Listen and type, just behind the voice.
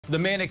The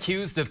man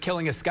accused of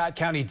killing a Scott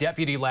County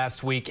deputy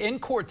last week in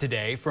court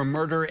today for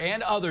murder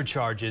and other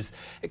charges.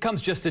 It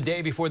comes just a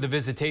day before the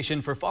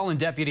visitation for fallen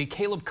deputy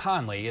Caleb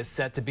Conley is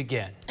set to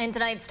begin. And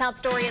tonight's top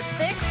story at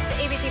 6,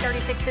 ABC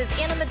 36's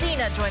Anna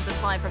Medina joins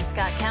us live from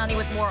Scott County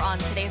with more on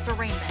today's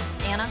arraignment.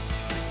 Anna?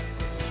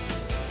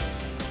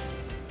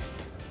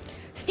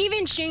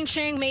 Stephen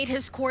Sheng made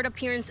his court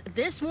appearance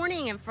this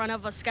morning in front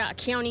of a Scott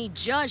County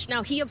judge.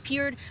 Now, he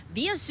appeared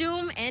via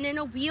Zoom and in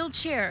a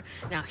wheelchair.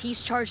 Now,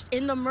 he's charged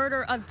in the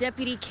murder of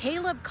Deputy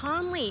Caleb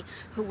Conley,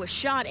 who was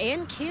shot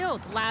and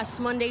killed last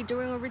Monday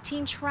during a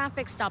routine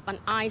traffic stop on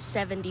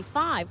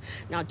I-75.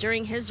 Now,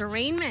 during his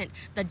arraignment,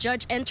 the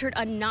judge entered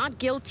a not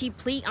guilty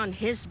plea on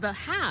his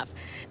behalf.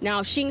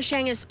 Now,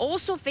 Sheng is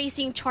also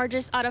facing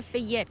charges out of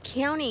Fayette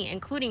County,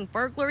 including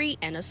burglary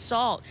and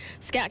assault.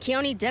 Scott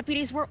County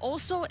deputies were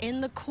also in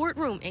the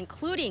courtroom,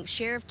 including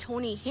Sheriff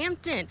Tony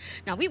Hampton.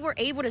 Now, we were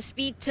able to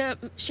speak to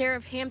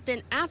Sheriff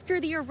Hampton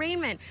after the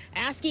arraignment,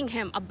 asking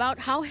him about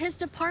how his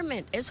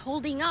department is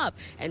holding up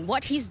and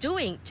what he's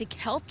doing to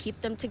help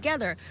keep them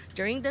together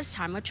during this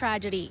time of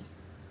tragedy.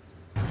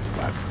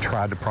 I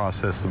tried to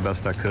process the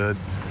best I could.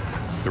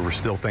 There were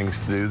still things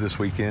to do this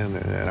weekend,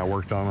 and I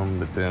worked on them,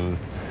 but then,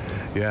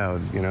 yeah,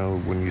 you know,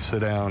 when you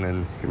sit down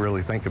and you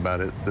really think about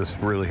it, this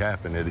really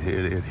happened. It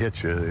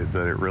hits you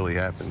that it really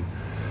happened.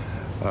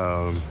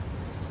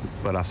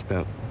 But I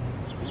spent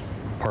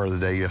part of the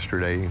day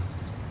yesterday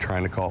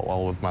trying to call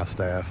all of my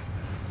staff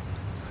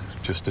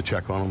just to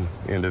check on them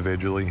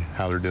individually,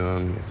 how they're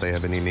doing, if they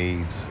have any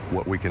needs,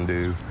 what we can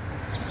do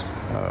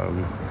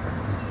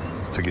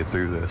to get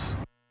through this.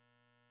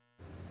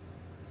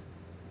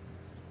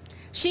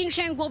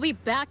 Sheng will be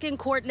back in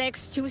court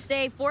next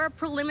Tuesday for a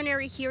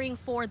preliminary hearing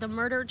for the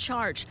murder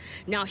charge.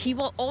 Now, he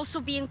will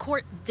also be in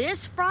court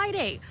this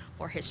Friday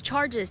for his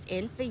charges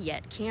in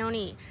Fayette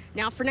County.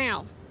 Now, for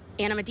now,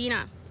 Anna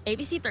Medina,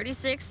 ABC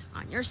 36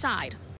 on your side.